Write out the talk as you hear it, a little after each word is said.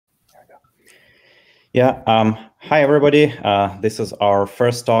Hi everybody. This is our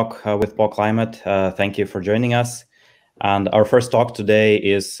first talk with PAW Climate. Thank you for joining us. And our first talk today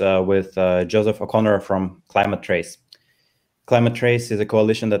is with Joseph O'Connor from ClimateTRACE. ClimateTRACE is a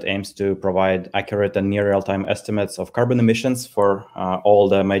coalition that aims to provide accurate and near real-time estimates of carbon emissions for all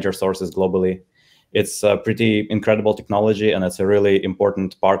the major sources globally. It's a pretty incredible technology, and it's a really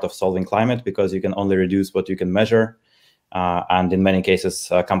important part of solving climate because you can only reduce what you can measure. And in many cases,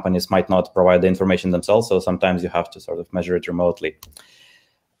 companies might not provide the information themselves, so sometimes you have to sort of measure it remotely.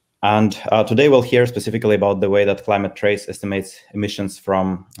 And today we'll hear specifically about the way that ClimateTRACE estimates emissions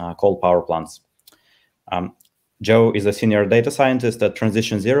from coal power plants. Joe is a senior data scientist at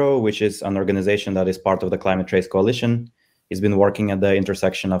TransitionZero, which is an organization that is part of the ClimateTRACE coalition. He's been working at the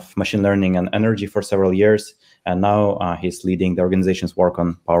intersection of machine learning and energy for several years, and now he's leading the organization's work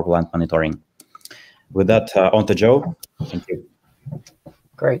on power plant monitoring. With that, on to Joe. Thank you.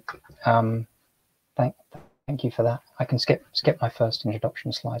 Great. Thank you for that. I can skip my first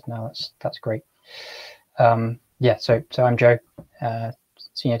introduction slide now. That's great. Yeah. So I'm Joe,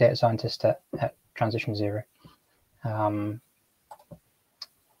 senior data scientist at TransitionZero. Oh,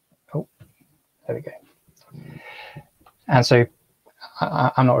 there we go. And so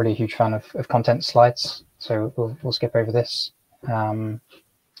I'm not really a huge fan of content slides, so we'll skip over this. But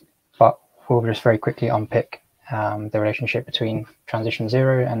we'll just very quickly unpick the relationship between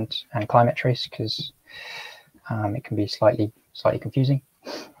TransitionZero and ClimateTRACE, because it can be slightly confusing.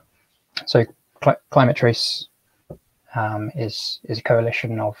 So ClimateTRACE is a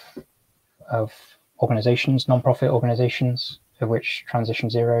coalition of organizations, non-profit organizations, of which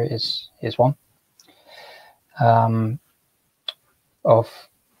TransitionZero is one. Of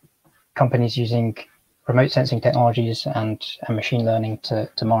companies using remote sensing technologies and machine learning to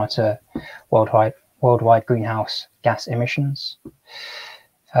monitor worldwide greenhouse gas emissions.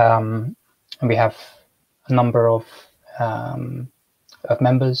 And we have a number of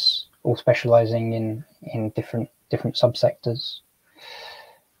members, all specializing in different subsectors.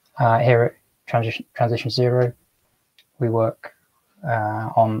 Here at TransitionZero, we work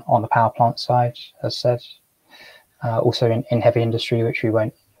on the power plant side, as said, also in heavy industry, which we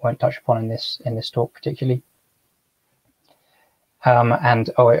won't touch upon in this talk particularly. And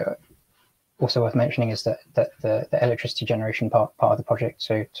also worth mentioning is that the electricity generation part of the project,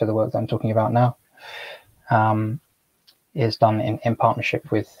 so the work that I'm talking about now, is done in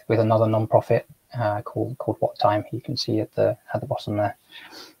partnership with another non-profit called What Time. You can see at the bottom there.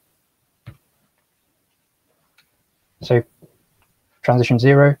 So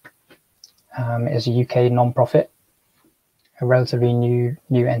TransitionZero is a UK non-profit, a relatively new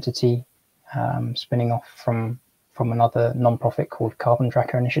entity, spinning off from another non-profit called Carbon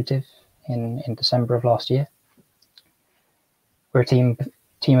Tracker Initiative in December of last year. We're a team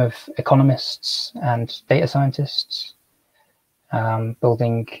of economists and data scientists,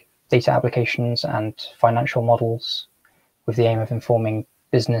 building data applications and financial models with the aim of informing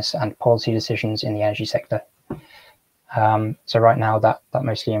business and policy decisions in the energy sector. So right now that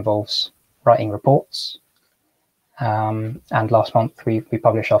mostly involves writing reports. And last month we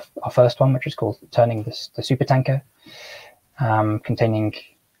published our first one, which is called Turning the Supertanker, containing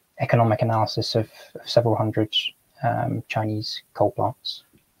economic analysis of several hundred Chinese coal plants.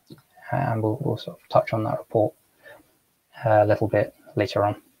 And we'll sort of touch on that report a little bit later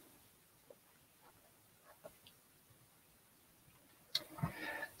on.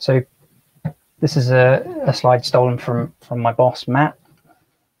 So this is a slide stolen from my boss, Matt.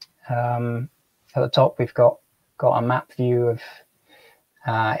 At the top, we've got a map view of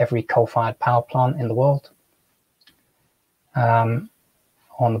every coal-fired power plant in the world.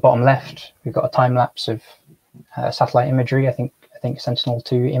 On the bottom left, we've got a time lapse of satellite imagery. I think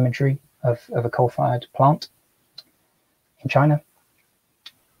Sentinel-2 imagery of a coal-fired plant in China.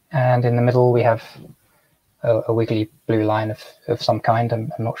 And in the middle, we have a wiggly blue line of some kind.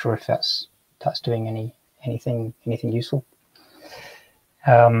 I'm not sure if that's doing anything useful.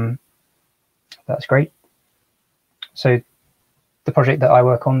 That's great. So the project that I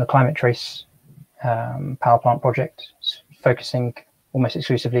work on, the ClimateTRACE power plant project, is focusing almost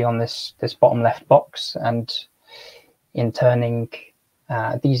exclusively on this bottom left box, and in turning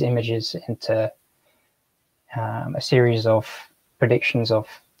these images into a series of predictions of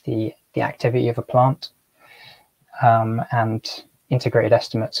the activity of a plant, and integrated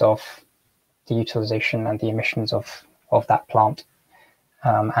estimates of the utilization and the emissions of that plant,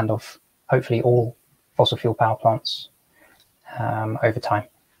 and of hopefully all fossil fuel power plants over time.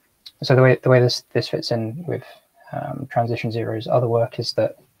 So the way this fits in with TransitionZero's other work is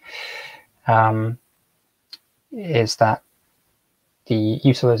that the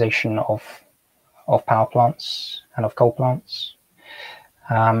utilization of power plants and of coal plants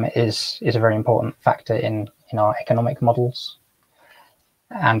is a very important factor in our economic models,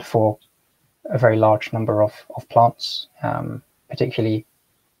 and for a very large number of plants, particularly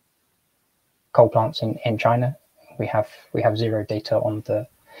coal plants in China. We have zero data on the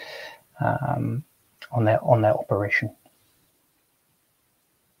on their operation.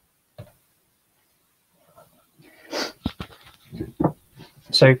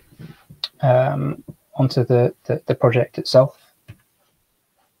 So onto the project itself.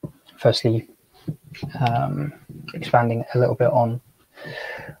 Firstly, expanding a little bit on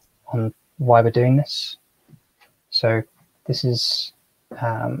why we're doing this. So this is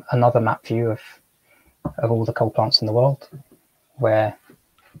another map view of all the coal plants in the world, where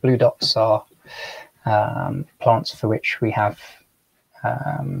blue dots are plants for which we have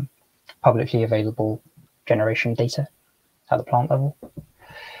publicly available generation data at the plant level,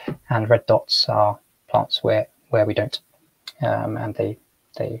 and red dots are plants where we don't, and they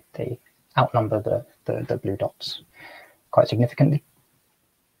outnumber the blue dots quite significantly.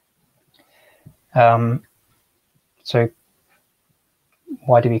 So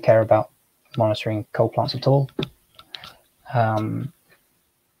why do we care about monitoring coal plants at all?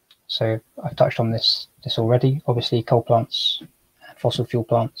 So I've touched on this already. Obviously, coal plants and fossil fuel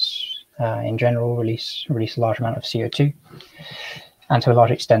plants in general release a large amount of CO2, and to a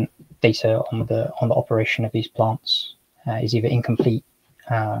large extent, data on the operation of these plants is either incomplete,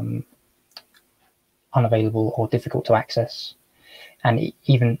 unavailable, or difficult to access. And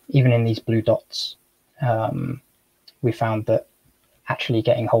even in these blue dots, we found that actually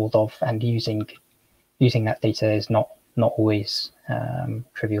getting hold of and using that data is not always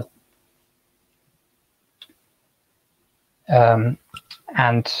trivial. And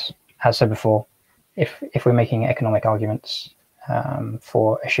as said before, if we're making economic arguments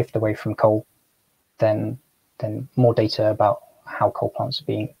for a shift away from coal, then more data about how coal plants are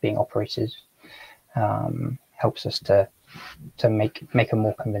being operated helps us to make a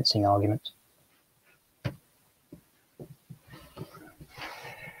more convincing argument.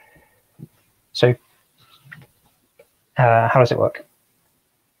 So how does it work?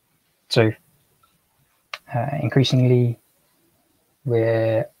 So increasingly,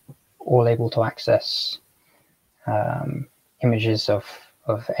 we're all able to access images of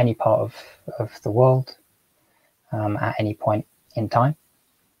any part of the world at any point in time,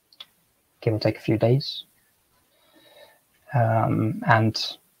 give or take a few days.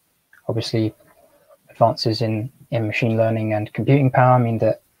 And obviously, advances in machine learning and computing power mean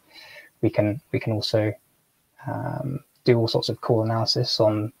that we can also do all sorts of cool analysis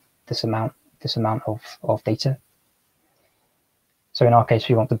on this amount of data. So in our case,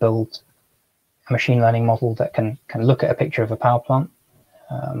 we want to build a machine learning model that can look at a picture of a power plant,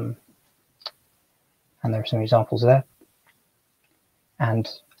 and there are some examples there, and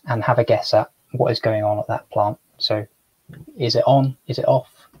have a guess at what is going on at that plant. So is it on? Is it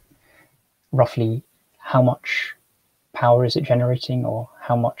off? Roughly, how much power is it generating, or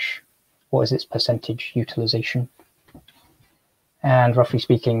what is its percentage utilization? And roughly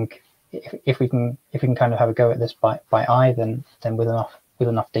speaking, if we can kind of have a go at this by eye, then with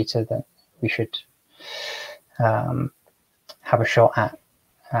enough data, then we should have a shot at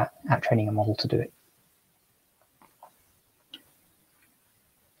training a model to do it.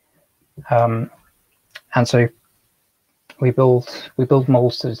 And so we build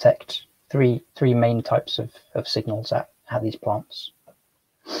models to detect three main types of signals at these plants.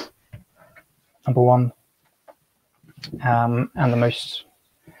 Number one, and the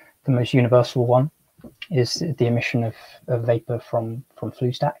most universal one, is the emission of vapor from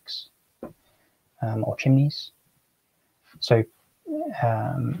flue stacks or chimneys. So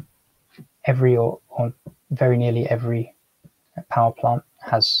every or very nearly every power plant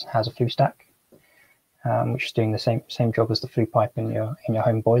has a flue stack, which is doing the same job as the flue pipe in your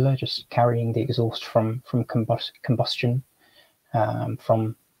home boiler, just carrying the exhaust from combustion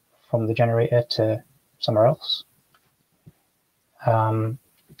from the generator to somewhere else.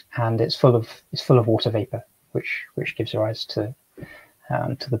 And it's full of water vapor, which gives rise to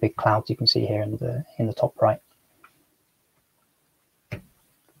the big clouds you can see here in the top right.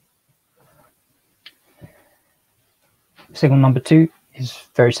 Signal number two is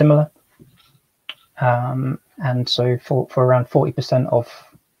very similar, and so for around 40% of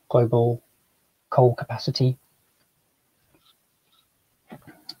global coal capacity,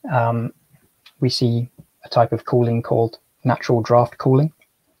 we see a type of cooling called natural draft cooling.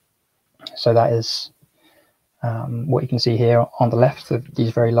 So that is what you can see here on the left of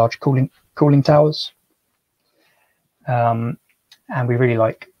these very large cooling towers, and we really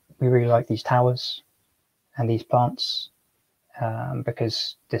like we really like these towers and these plants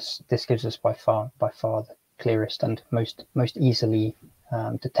because this gives us by far the clearest and most easily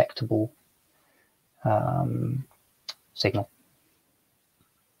detectable signal.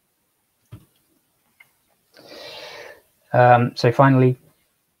 So finally,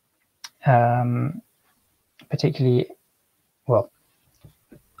 particularly, well,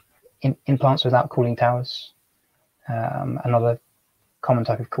 in plants without cooling towers, another common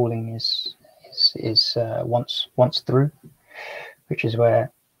type of cooling is once through, which is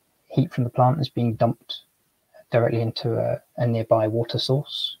where heat from the plant is being dumped directly into a nearby water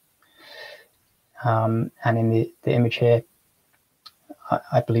source. And in the image here,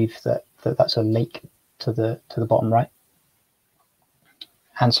 I believe that's a lake to the bottom right.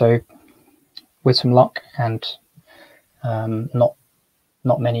 And so, with some luck, and not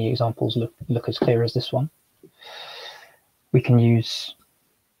many examples look as clear as this one, we can use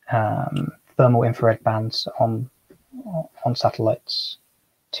thermal infrared bands on satellites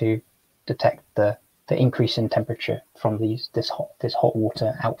to detect the increase in temperature from this hot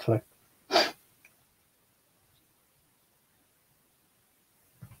water outflow.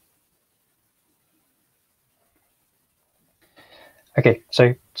 Okay,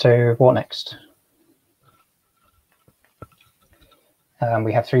 so what next?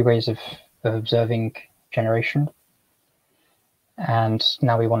 We have 3 ways of observing generation, and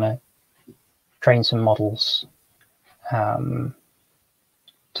now we want to train some models to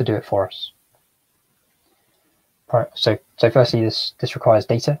do it for us. So firstly, this requires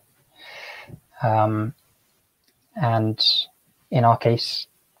data, and in our case,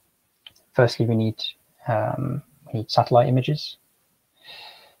 firstly we need satellite images,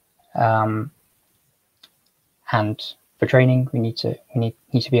 and for training we need to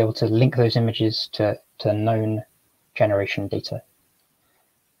be able to link those images to known generation data,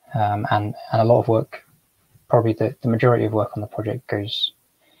 and a lot of work, probably the majority of work on the project goes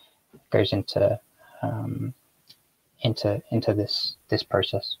into this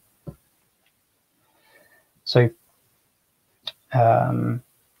process. So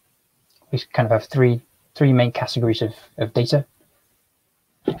we kind of have three main categories of data.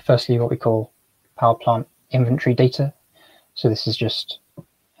 Firstly, what we call power plant inventory data. So this is just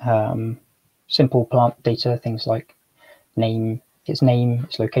simple plant data, things like its name,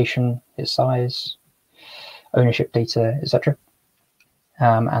 its location, its size, ownership data, etc.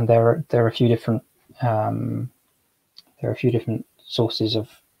 And there are a few different sources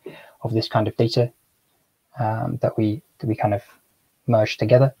of this kind of data that we kind of merge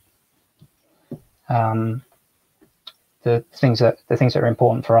together. The things that are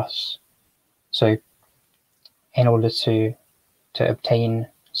important for us. So, in order to obtain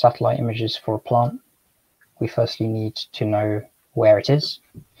satellite images for a plant, we firstly need to know where it is.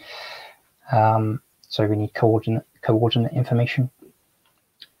 So we need coordinate information.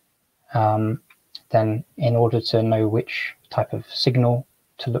 Then, in order to know which type of signal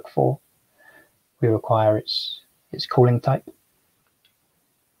to look for, we require its cooling type.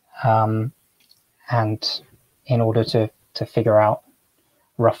 And in order to figure out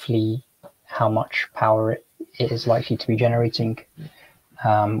roughly how much power it is likely to be generating,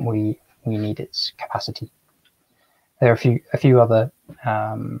 we need its capacity. There are a few other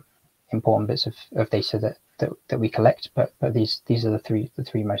important bits of data that we collect, but these are the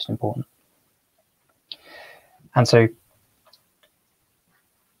three most important. And so,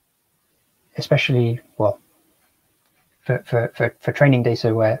 especially, well, for training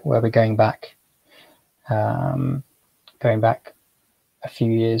data where we're going back a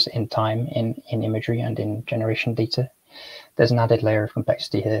few years in time in imagery and in generation data, there's an added layer of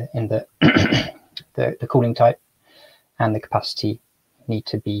complexity here in that the cooling type and the capacity need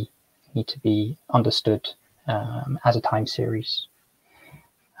to be understood as a time series,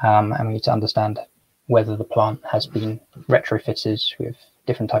 and we need to understand whether the plant has been retrofitted with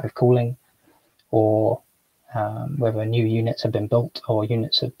different type of cooling, or whether new units have been built or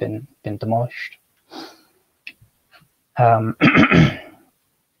units have been demolished.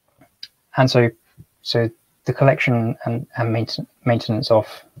 And so the collection and maintenance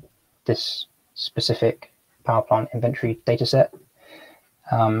of this specific power plant inventory dataset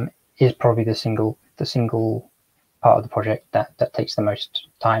is probably the single part of the project that takes the most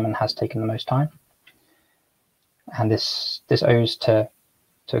time and has taken the most time. And this owes to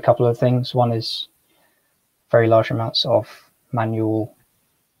a couple of things. One is very large amounts of manual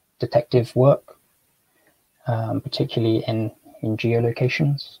detective work, particularly in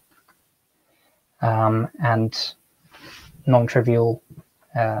geolocations, and non-trivial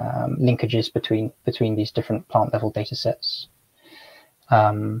linkages between these different plant level data sets.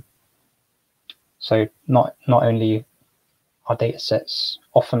 So not only are data sets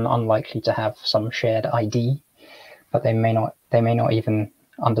often unlikely to have some shared ID, but they may not even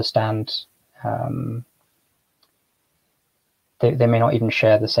understand. They may not even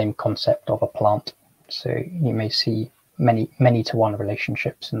share the same concept of a plant. So you may see many to one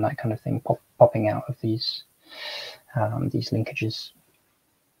relationships and that kind of thing popping out of these linkages.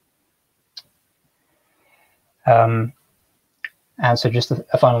 And so just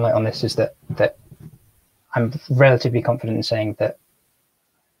a final note on this is that I'm relatively confident in saying that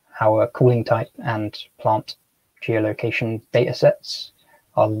our cooling type and plant geolocation data sets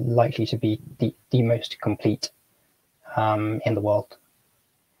are likely to be the most complete in the world.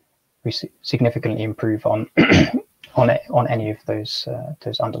 We significantly improve on on any of those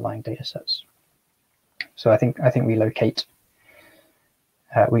underlying data sets. So I think we locate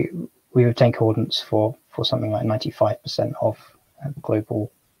we obtain coordinates for something like 95% of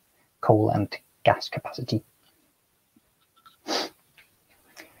global coal and gas capacity.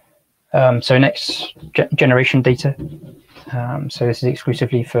 So next, generation data. So this is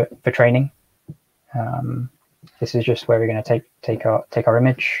exclusively for training. This is just where we're going to take our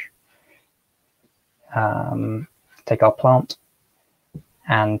image, take our plant,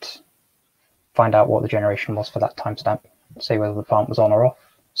 and find out what the generation was for that timestamp. Say whether the plant was on or off.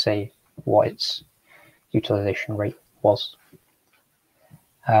 Say what its utilization rate was.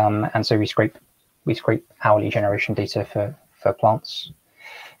 And so we scrape hourly generation data for plants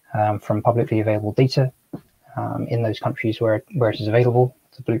from publicly available data in those countries where it is available.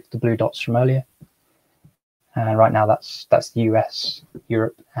 The blue dots from earlier. And right now that's the US,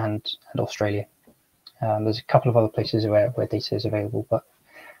 Europe, and Australia. There's a couple of other places where data is available, but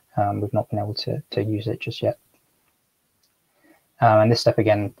we've not been able to use it just yet. And this step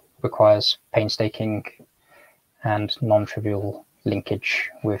again requires painstaking and non-trivial linkage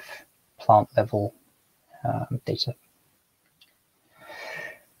with plant level data.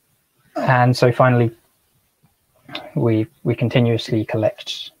 And so finally, we continuously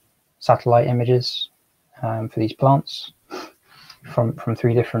collect satellite images for these plants from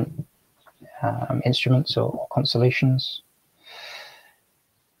 3 different instruments or constellations.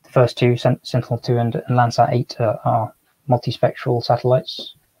 The first 2, Sentinel-2 and Landsat-8, are multispectral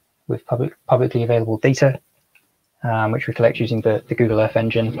satellites with publicly available data, which we collect using the Google Earth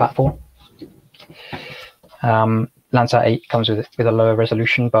Engine platform. Landsat-8 comes with a lower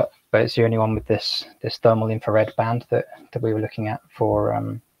resolution, but it's the only one with this thermal infrared band that we were looking at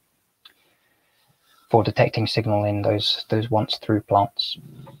for detecting signal in those once through plants.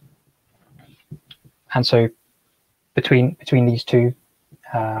 And so between these 2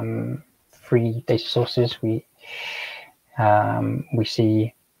 free data sources, we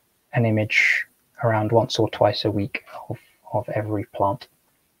see an image around once or twice a week of every plant.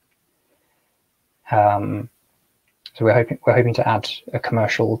 So we're hoping to add a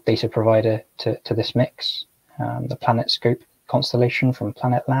commercial data provider to this mix, the PlanetScope constellation from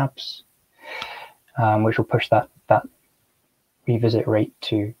Planet Labs, which will push that revisit rate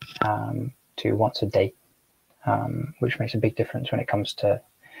to once a day, which makes a big difference when it comes to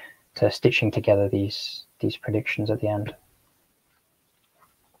stitching together these predictions at the end.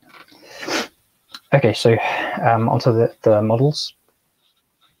 Okay, so onto the models.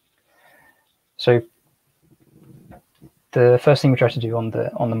 So the first thing we tried to do on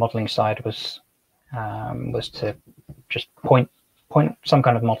the modeling side was to just point some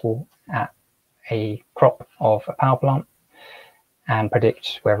kind of model at a crop of a power plant and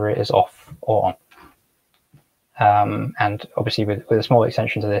predict whether it is off or on. And obviously, with a small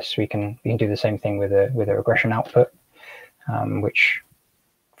extension to this, we can do the same thing with a regression output,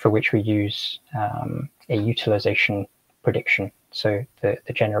 for which we use a utilization prediction. So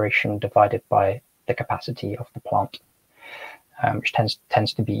the generation divided by the capacity of the plant, which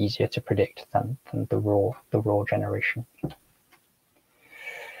tends to be easier to predict than the raw generation.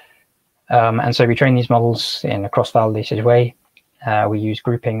 And so we train these models in a cross-validated way. We use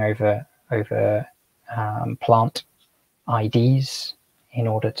grouping over plant IDs in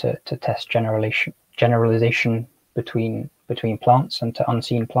order to test generalization between plants and to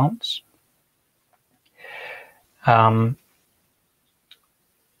unseen plants.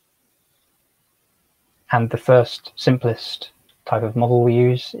 And the first simplest type of model we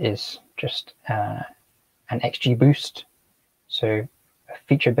use is just an XGBoost, so a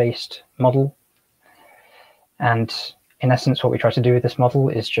feature-based model. And in essence, what we try to do with this model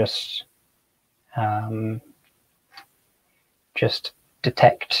is just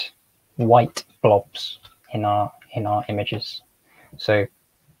detect white blobs in our images. So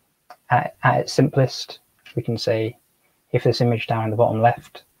at its simplest, we can say if this image down in the bottom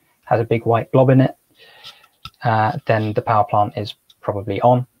left has a big white blob in it, then the power plant is probably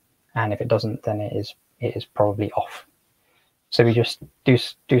on, and if it doesn't, then it is probably off. So we just do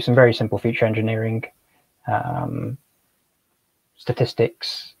some very simple feature engineering,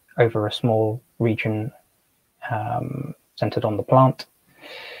 statistics over a small region centered on the plant,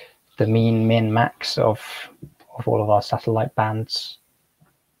 the mean, min, max of all of our satellite bands.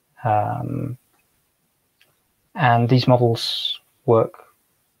 And these models work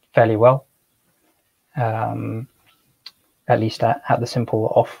fairly well, at least at the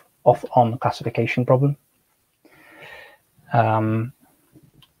simple off-on classification problem.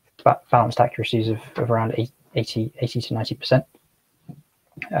 But balanced accuracies of around 80 to 90%,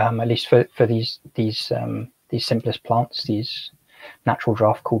 at least for these simplest plants, these natural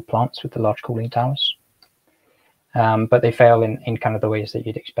draft cooled plants with the large cooling towers. But they fail in kind of the ways that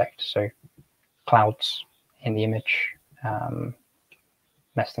you'd expect. So clouds in the image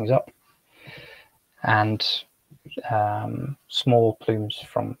mess things up, and small plumes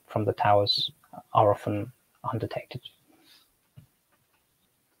from the towers are often undetected.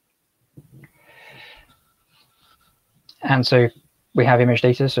 And so we have image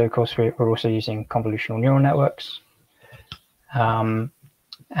data. So of course we're also using convolutional neural networks, and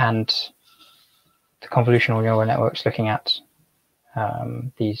the convolutional neural networks looking at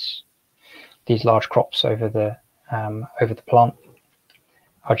these large crops over the plant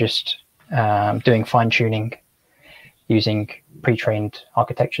are just doing fine tuning using pre-trained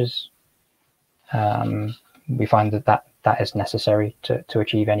architectures. We find that is necessary to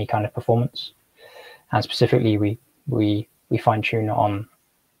achieve any kind of performance, and specifically we fine tune on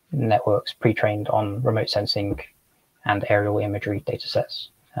networks pre-trained on remote sensing and aerial imagery datasets.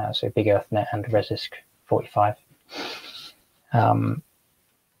 So Big EarthNet and Resisc 45.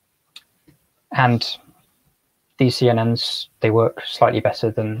 And these CNNs, they work slightly better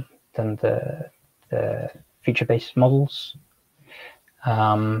than the feature-based models.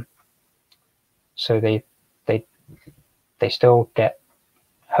 So they still get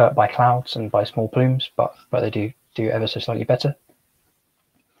hurt by clouds and by small plumes, but they do ever so slightly better.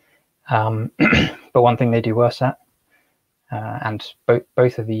 But one thing they do worse at, and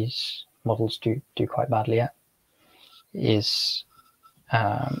both of these models do quite badly at, is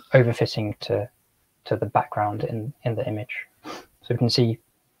overfitting to the background in the image. So we can see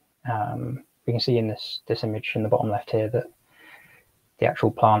in this image in the bottom left here that the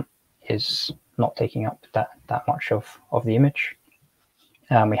actual plant is not taking up that much of the image.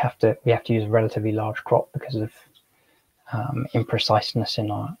 We have to use a relatively large crop because of impreciseness in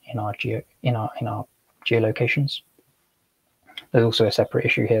our geolocations. There's also a separate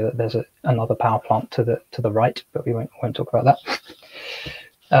issue here that there's another power plant to the right, but we won't talk about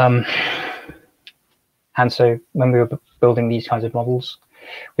that. And so when we were building these kinds of models,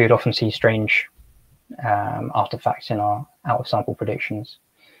 we would often see strange artifacts in our out of sample predictions.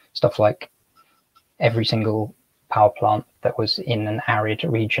 Stuff like every single power plant that was in an arid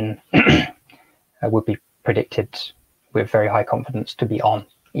region would be predicted with very high confidence to be on,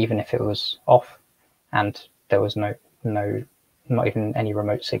 even if it was off, and there was not even any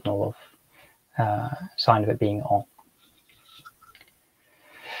remote signal of sign of it being on.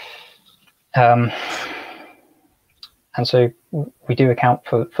 And so we do account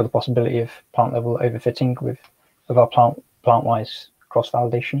for the possibility of plant level overfitting with our plant-wise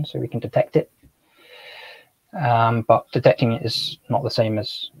cross-validation, so we can detect it. But detecting it is not the same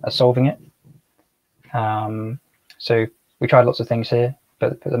as solving it. So we tried lots of things here,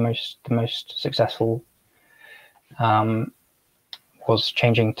 but the most successful was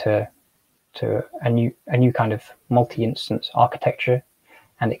changing to a new kind of multi-instance architecture,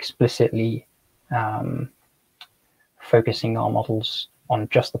 and explicitly focusing our models on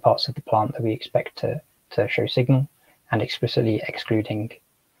just the parts of the plant that we expect to show signal, and explicitly excluding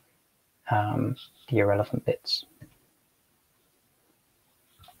the irrelevant bits.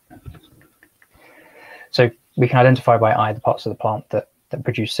 So we can identify by eye the parts of the plant that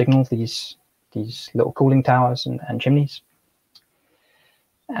produce signal, these little cooling towers and chimneys.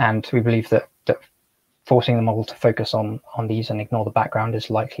 And we believe that forcing the model to focus on these and ignore the background is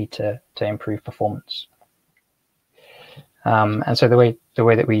likely to improve performance. And so the way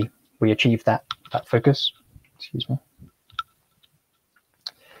that we achieve that focus, excuse me,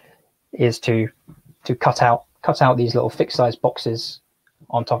 is to cut out these little fixed size boxes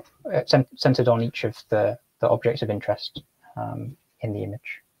on top, centered on each of the objects of interest in the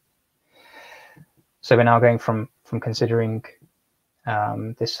image. So we're now going from considering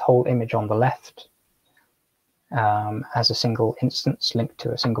this whole image on the left as a single instance linked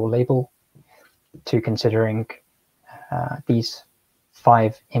to a single label, to considering these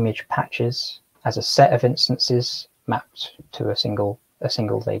 5 image patches as a set of instances mapped to a single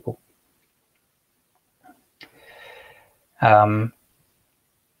label. And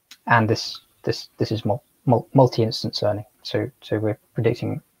this is multi-instance learning. So we're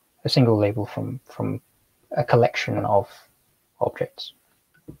predicting a single label from a collection of objects.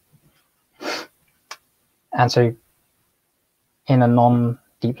 And so in a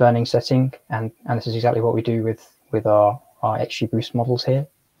non-deep learning setting, and this is exactly what we do with our XGBoost models here,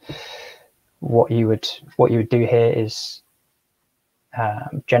 what you would do here is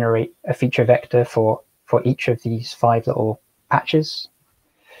generate a feature vector for each of these 5 little patches.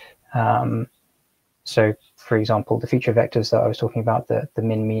 So for example, the feature vectors that I was talking about, the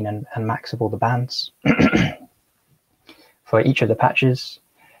min, mean, and max of all the bands for each of the patches,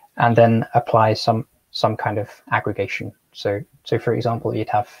 and then apply some kind of aggregation. So for example, you'd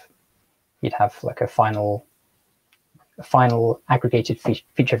have like a final aggregated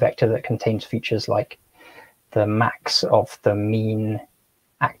feature vector that contains features like the max of the mean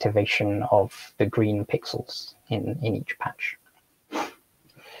activation of the green pixels in each patch.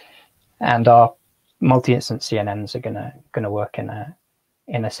 And our multi-instance CNNs are gonna work in a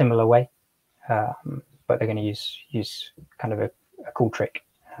similar way, but they're going to use kind of a cool trick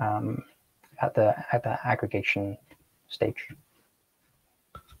at the aggregation stage.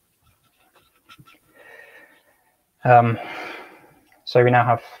 So we now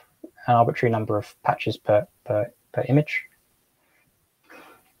have an arbitrary number of patches per image,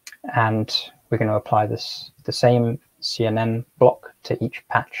 and we're going to apply the same CNN block to each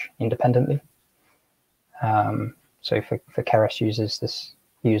patch independently. So for Keras users, this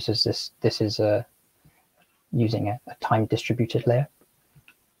is using a time distributed layer,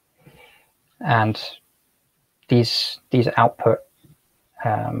 and these output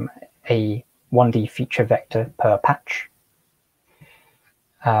a 1D feature vector per patch.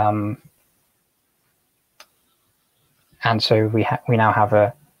 And so we now have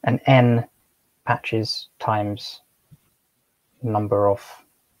an n patches times number of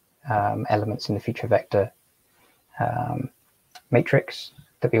elements in the feature vector matrix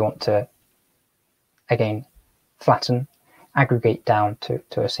that we want to again flatten, aggregate down to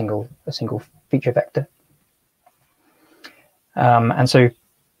a single feature vector. And so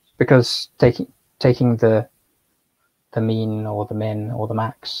because taking the mean or the min or the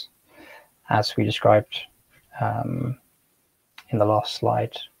max, as we described in the last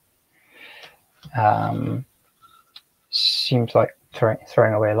slide, seems like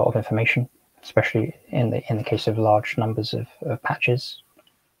throwing away a lot of information, especially in the case of large numbers of patches.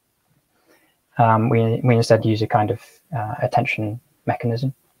 We instead use a kind of attention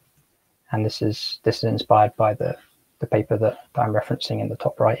mechanism, and this is inspired by the paper that I'm referencing in the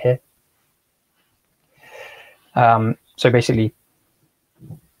top right here. So basically,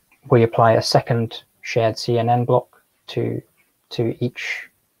 we apply a second shared CNN block to each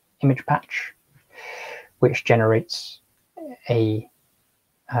image patch, which generates a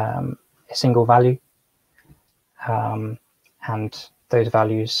single value, and those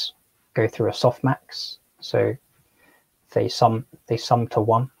values go through a softmax. So they sum to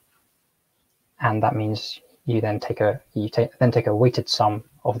 1, and that means you then take a weighted sum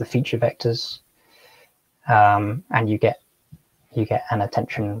of the feature vectors, and you get an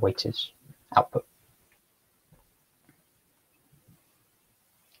attention weighted output.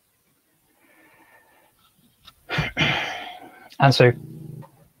 And so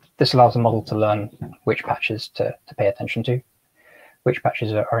this allows the model to learn which patches to pay attention to, which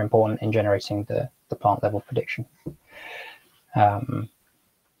patches are important in generating the plant level prediction. And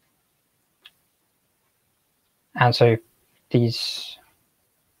so these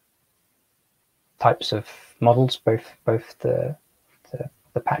types of models, both the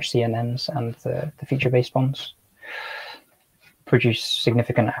patch CNNs and the feature-based ones, produce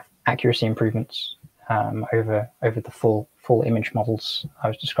significant accuracy improvements over the full image models I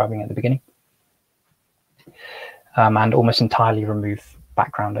was describing at the beginning, and almost entirely remove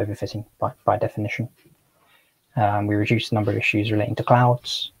background overfitting by definition. We reduce the number of issues relating to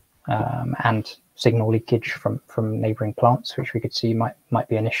clouds and signal leakage from neighboring plants, which we could see might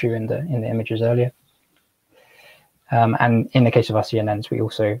be an issue in the images earlier. And in the case of our CNNs, we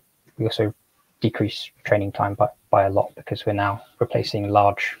also decrease training time by a lot, because we're now replacing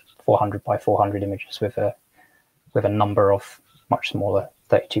large 400 by 400 images with a number of much smaller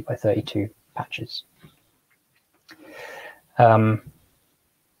 32 by 32 patches. The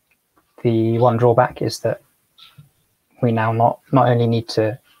one drawback is that we now not only need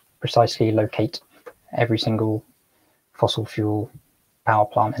to precisely locate every single fossil fuel power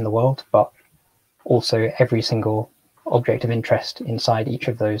plant in the world, but also every single object of interest inside each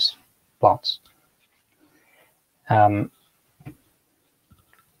of those plants. And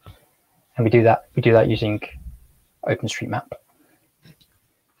we do that using OpenStreetMap.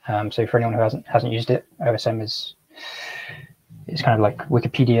 So for anyone who hasn't used it, OSM is kind of like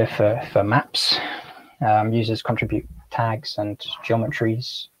Wikipedia for maps. Users contribute tags and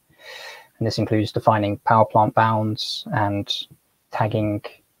geometries, and this includes defining power plant bounds and tagging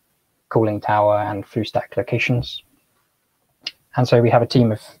cooling tower and flue stack locations. And so we have a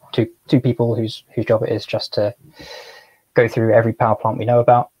team of two people whose job it is just to go through every power plant we know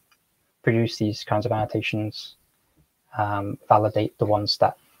about, produce these kinds of annotations, validate the ones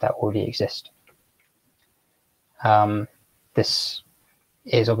that already exist. This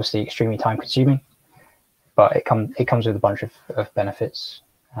is obviously extremely time consuming, but it comes with a bunch of benefits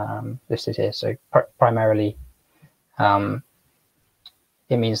listed here. So primarily,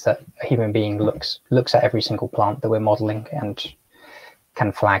 it means that a human being looks at every single plant that we're modeling and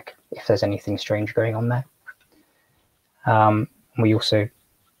can flag if there's anything strange going on there. We also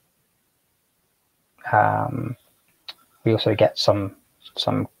get some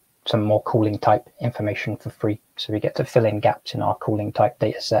more cooling type information for free. So we get to fill in gaps in our cooling type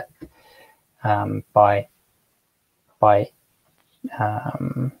data set by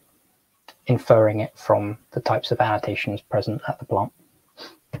inferring it from the types of annotations present at the plant.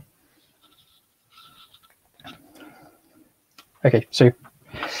 Okay, so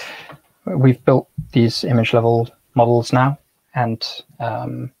we've built these image level models now, and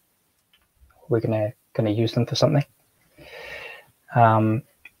we're gonna use them for something.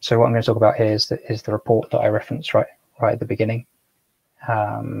 So what I'm going to talk about here is the report that I referenced right at the beginning,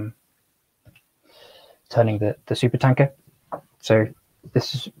 turning the supertanker. So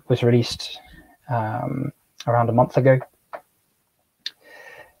this was released around a month ago,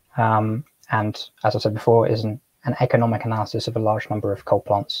 and as I said before, is an economic analysis of a large number of coal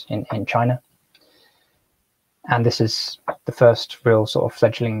plants in China. And this is the first real sort of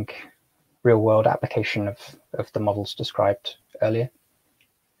fledgling real-world application of the models described earlier.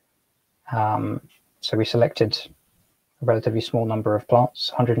 So we selected a relatively small number of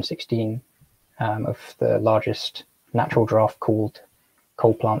plants, 116 of the largest natural draft cooled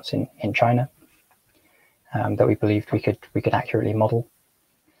coal plants in China that we believed we could accurately model.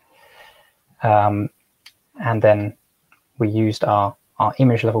 And then we used our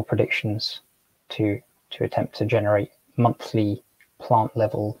image level predictions to attempt to generate monthly plant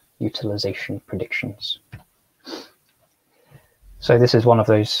level utilization predictions. So this is one of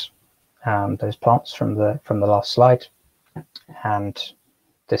those plants from the last slide, and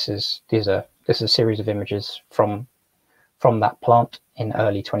this is a series of images from that plant in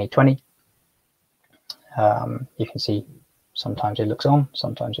early 2020. You can see sometimes it looks on,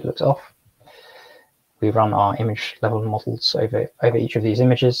 sometimes it looks off. We run our image level models over each of these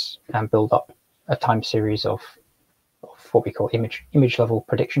images and build up a time series of what we call image level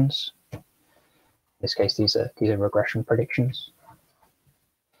predictions. In this case, these are regression predictions.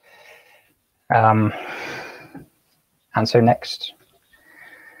 And so next,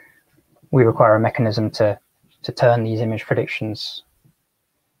 we require a mechanism to turn these image predictions,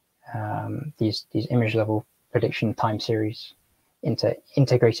 these image level prediction time series, into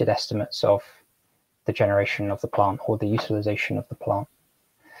integrated estimates of the generation of the plant or the utilization of the plant.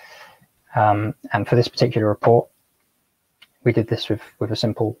 And for this particular report, we did this with a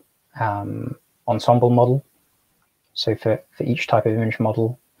simple ensemble model. So for each type of image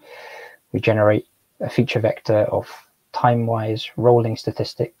model, we generate a feature vector of time-wise rolling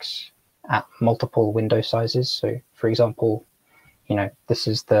statistics at multiple window sizes. So for example, this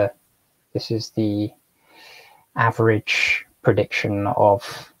is the average prediction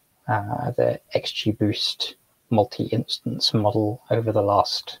of the XGBoost multi-instance model over the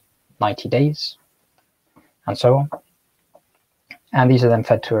last 90 days, and so on. And these are then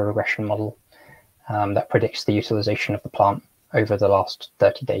fed to a regression model that predicts the utilization of the plant over the last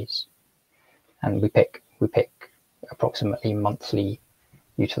 30 days. And we pick approximately monthly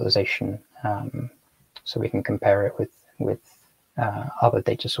utilization, so we can compare it with other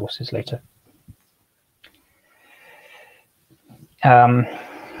data sources later.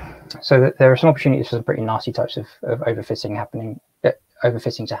 So there are some opportunities for some pretty nasty types of overfitting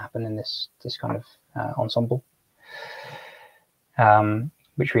to happen in this kind of ensemble,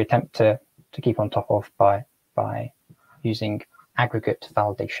 which we attempt to keep on top of by using aggregate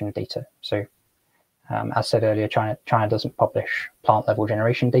validation data. So as said earlier, China doesn't publish plant level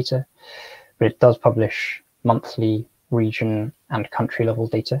generation data, but it does publish monthly region and country level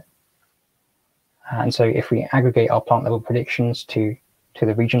data. And so if we aggregate our plant level predictions to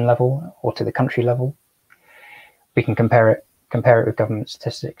the region level or to the country level, we can compare it with government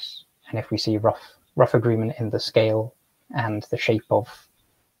statistics, and if we see rough agreement in the scale and the shape of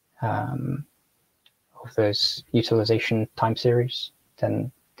those utilization time series,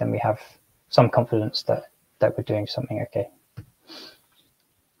 then we have some confidence that we're doing something okay.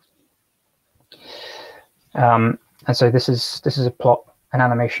 And so this is a plot, an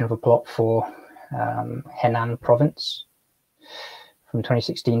animation of a plot for Henan province from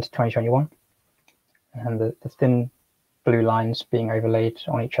 2016 to 2021, and the thin blue lines being overlaid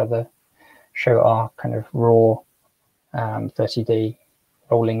on each other show our kind of raw 30-day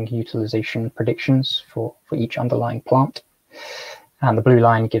rolling utilization predictions for each underlying plant, and the blue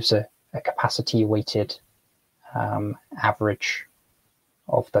line gives a capacity weighted average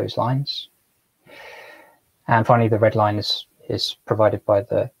of those lines. And finally, the red line is provided by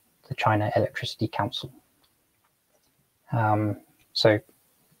the China Electricity Council. So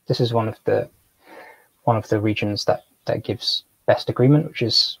this is one of the regions that gives best agreement, which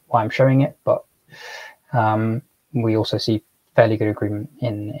is why I'm showing it. But we also see fairly good agreement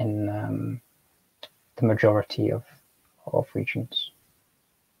in the majority of regions.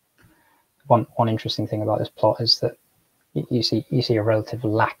 One interesting thing about this plot is that you see a relative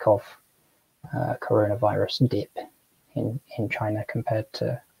lack of coronavirus dip in China compared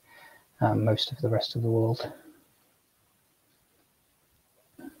to most of the rest of the world.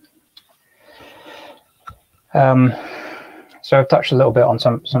 So I've touched a little bit on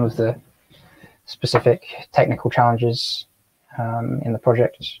some of the specific technical challenges in the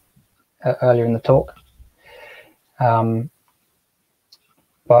project earlier in the talk,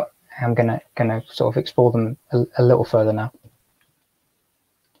 but I'm gonna sort of explore them a little further now.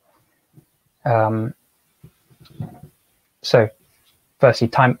 So firstly,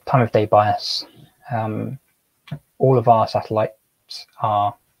 time of day bias. All of our satellites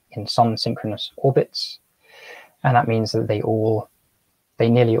are in sun synchronous orbits, and that means that they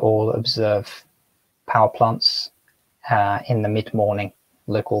nearly all observe power plants in the mid-morning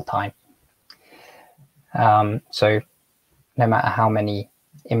local time. So no matter how many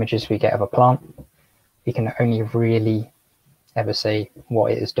images we get of a plant, we can only really ever say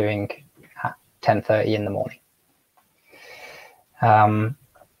what it is doing at 10:30 in the morning.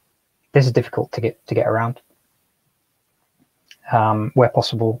 This is difficult to get around. Where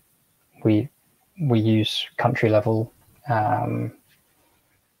possible, we use country level time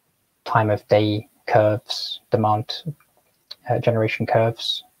of day curves, demand generation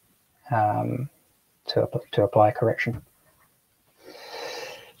curves to apply a correction.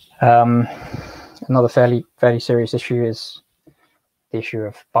 Another fairly serious issue is the issue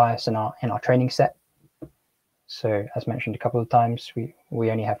of bias in our training set. So as mentioned a couple of times, we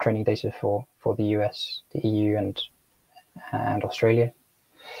only have training data for the US, the EU, and Australia.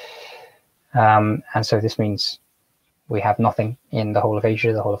 And so this means we have nothing in the whole of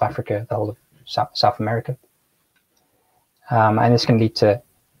Asia, the whole of Africa, the whole of South America. And this can lead to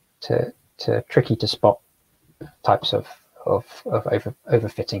tricky to spot types of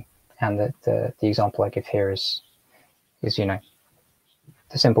overfitting. And the example I give here is the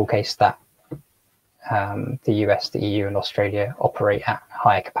simple case that the US, the EU, and Australia operate at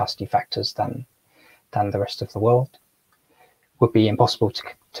higher capacity factors than the rest of the world. Would be impossible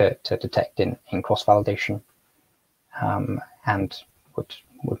to detect in cross-validation, and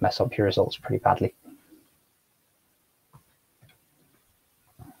would mess up your results pretty badly.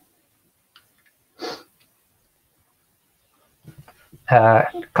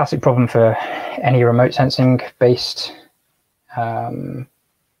 Classic problem for any remote sensing based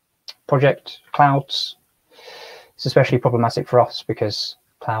project, clouds. It's especially problematic for us because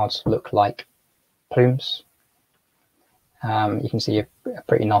clouds look like plumes. You can see a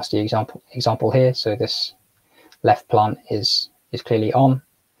pretty nasty example here. So this left plant is clearly on.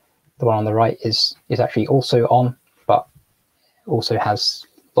 The one on the right is actually also on, but also has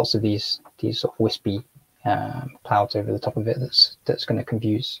lots of these sort of wispy clouds over the top of it. That's going to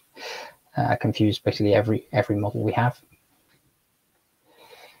confuse basically every model we have.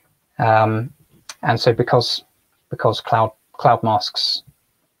 And so because cloud masks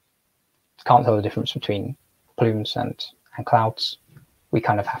can't tell the difference between plumes and clouds, we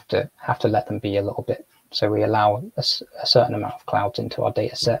kind of have to let them be a little bit. So we allow a certain amount of clouds into our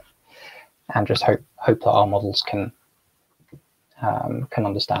data set and just hope that our models can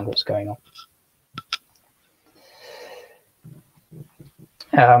understand what's going on.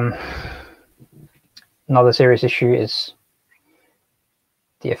 Another serious issue is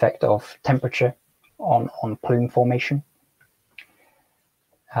the effect of temperature on plume formation.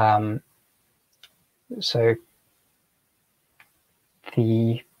 So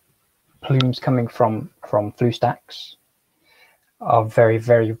the plumes coming from flue stacks are very,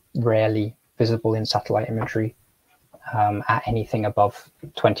 very rarely visible in satellite imagery at anything above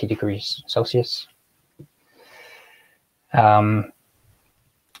 20 degrees Celsius.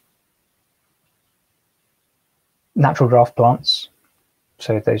 Natural draft plants,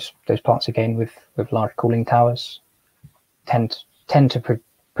 so those plants again with large cooling towers, tend to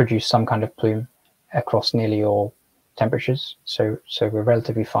produce some kind of plume across nearly all temperatures. So we're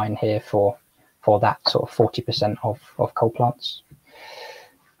relatively fine here for that sort of 40% of coal plants.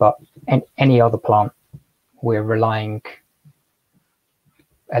 But any other plant, we're relying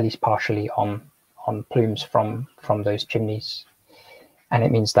at least partially on plumes from those chimneys, and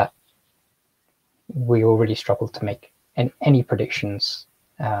it means that we already struggle to make any predictions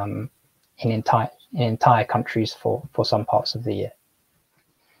in entire countries for some parts of the year.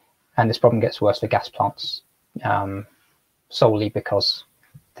 And this problem gets worse for gas plants, solely because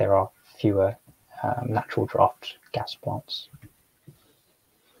there are fewer natural draft gas plants.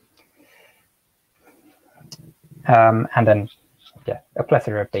 And then, yeah, a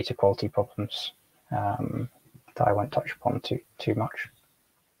plethora of data quality problems that I won't touch upon too much.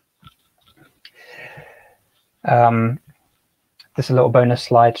 This is a little bonus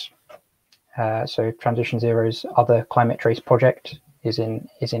slide. So TransitionZero's other ClimateTRACE project is in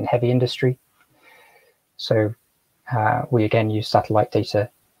heavy industry. So we again use satellite data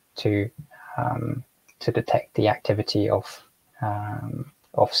to detect the activity of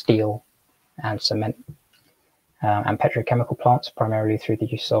steel and cement and petrochemical plants, primarily through the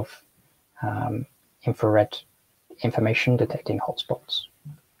use of infrared information detecting hotspots.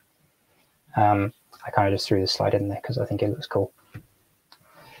 I kind of just threw this slide in there because I think it looks cool.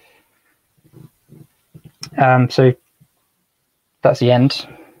 So that's the end.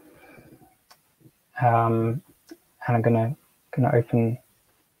 And I'm gonna open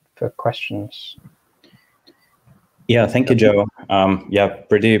for questions. Yeah, thank you, Joe. Yeah,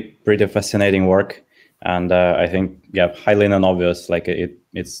 pretty fascinating work, and I think, yeah, highly non-obvious. Like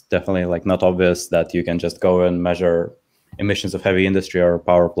it's definitely like not obvious that you can just go and measure emissions of heavy industry or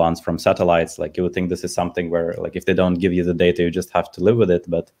power plants from satellites. Like you would think this is something where, like, if they don't give you the data, you just have to live with it,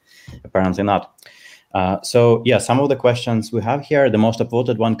 but apparently not. So yeah, some of the questions we have here, the most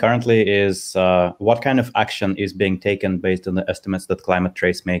upvoted one currently is what kind of action is being taken based on the estimates that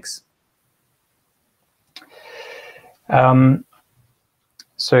ClimateTRACE makes?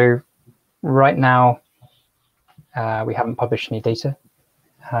 So right now, we haven't published any data.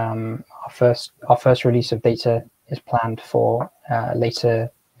 Our first release of data is planned for later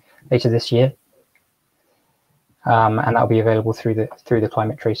this year, and that'll be available through the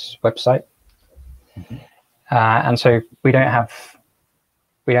ClimateTRACE website. Mm-hmm. And so we don't have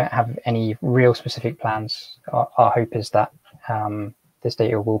any real specific plans. Our hope is that this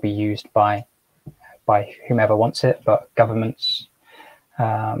data will be used by whomever wants it, but governments,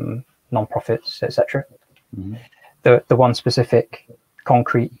 non-profits, etc. Mm-hmm. The one specific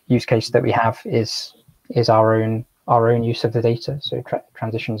concrete use case that we have is our own use of the data. So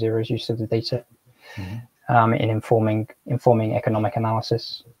TransitionZero's use of the data, mm-hmm. In informing economic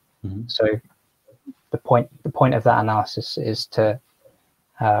analysis. Mm-hmm. So the point of that analysis is to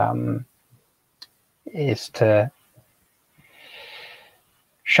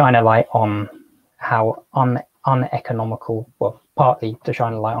shine a light on how uneconomical, well, partly to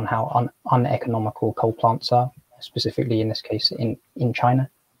shine a light on how uneconomical coal plants are, specifically in this case in China.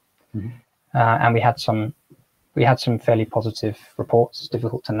 Mm-hmm. And we had some fairly positive reports. It's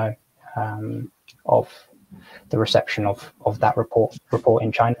difficult to know of the reception of that report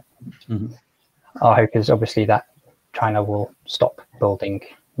in China. Mm-hmm. Our hope is obviously that China will stop building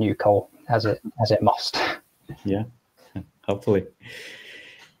new coal as it must. Yeah, hopefully.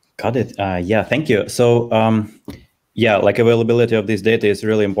 Got it. Yeah, thank you. So yeah, like availability of this data is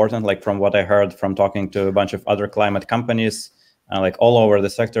really important. Like from what I heard from talking to a bunch of other climate companies, like all over the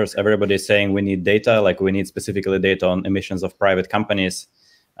sectors, everybody is saying we need data. Like we need specifically data on emissions of private companies.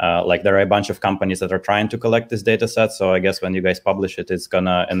 Like there are a bunch of companies that are trying to collect this data set. So I guess when you guys publish it, it's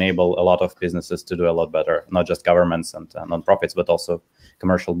gonna enable a lot of businesses to do a lot better, not just governments and nonprofits, but also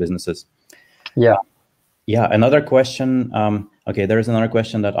commercial businesses. Yeah. Yeah, another question. Okay, there is another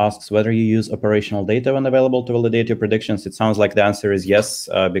question that asks whether you use operational data when available to validate your predictions. It sounds like the answer is yes,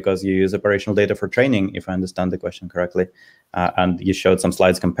 because you use operational data for training, if I understand the question correctly. And you showed some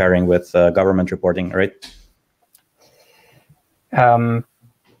slides comparing with government reporting, right?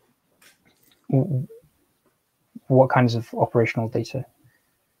 What kinds of operational data?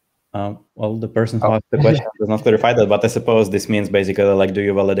 Well, the person who asked the question does not clarify that, but I suppose this means basically like, do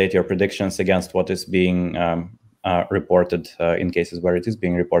you validate your predictions against what is being reported in cases where it is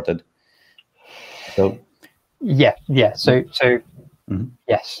being reported? So yeah. So mm-hmm.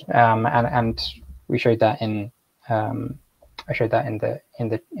 yes, and we showed that in I showed that in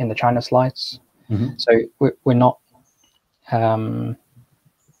the China slides. Mm-hmm. So we're not.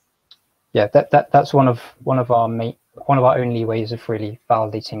 Yeah, that's one of our only ways of really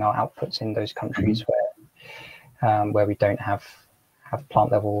validating our outputs in those countries where we don't have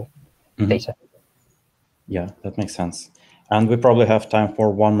plant level data. Yeah, that makes sense. And we probably have time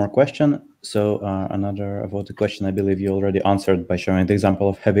for one more question. So another voted question, I believe you already answered by showing the example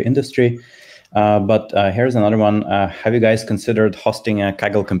of heavy industry. But here's another one. Have you guys considered hosting a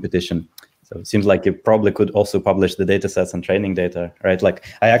Kaggle competition? So it seems like you probably could also publish the data sets and training data, right? Like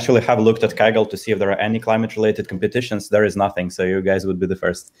I actually have looked at Kaggle to see if there are any climate related competitions. There is nothing. So you guys would be the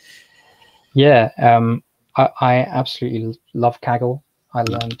first. Yeah, I absolutely love Kaggle. I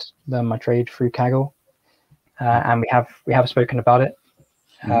learned my trade through Kaggle, and we have spoken about it.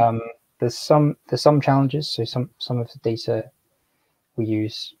 There's some challenges. So some of the data we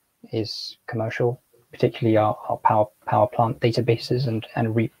use is commercial, particularly our power plant databases,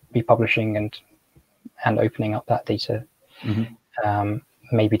 and republishing and opening up that data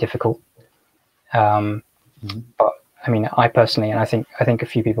may be difficult. But I mean, I personally, and I think a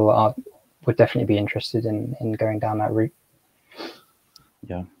few people would definitely be interested in going down that route.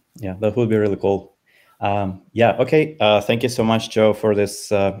 Yeah, that would be really cool. Yeah, okay. Thank you so much, Joe, for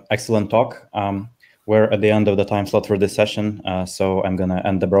this excellent talk. We're at the end of the time slot for this session, so I'm gonna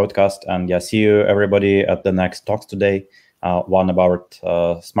end the broadcast. And yeah, see you everybody at the next talks today. One about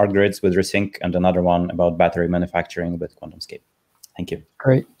smart grids with Resync, and another one about battery manufacturing with QuantumScape. Thank you.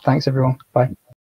 Great. Thanks, everyone. Bye.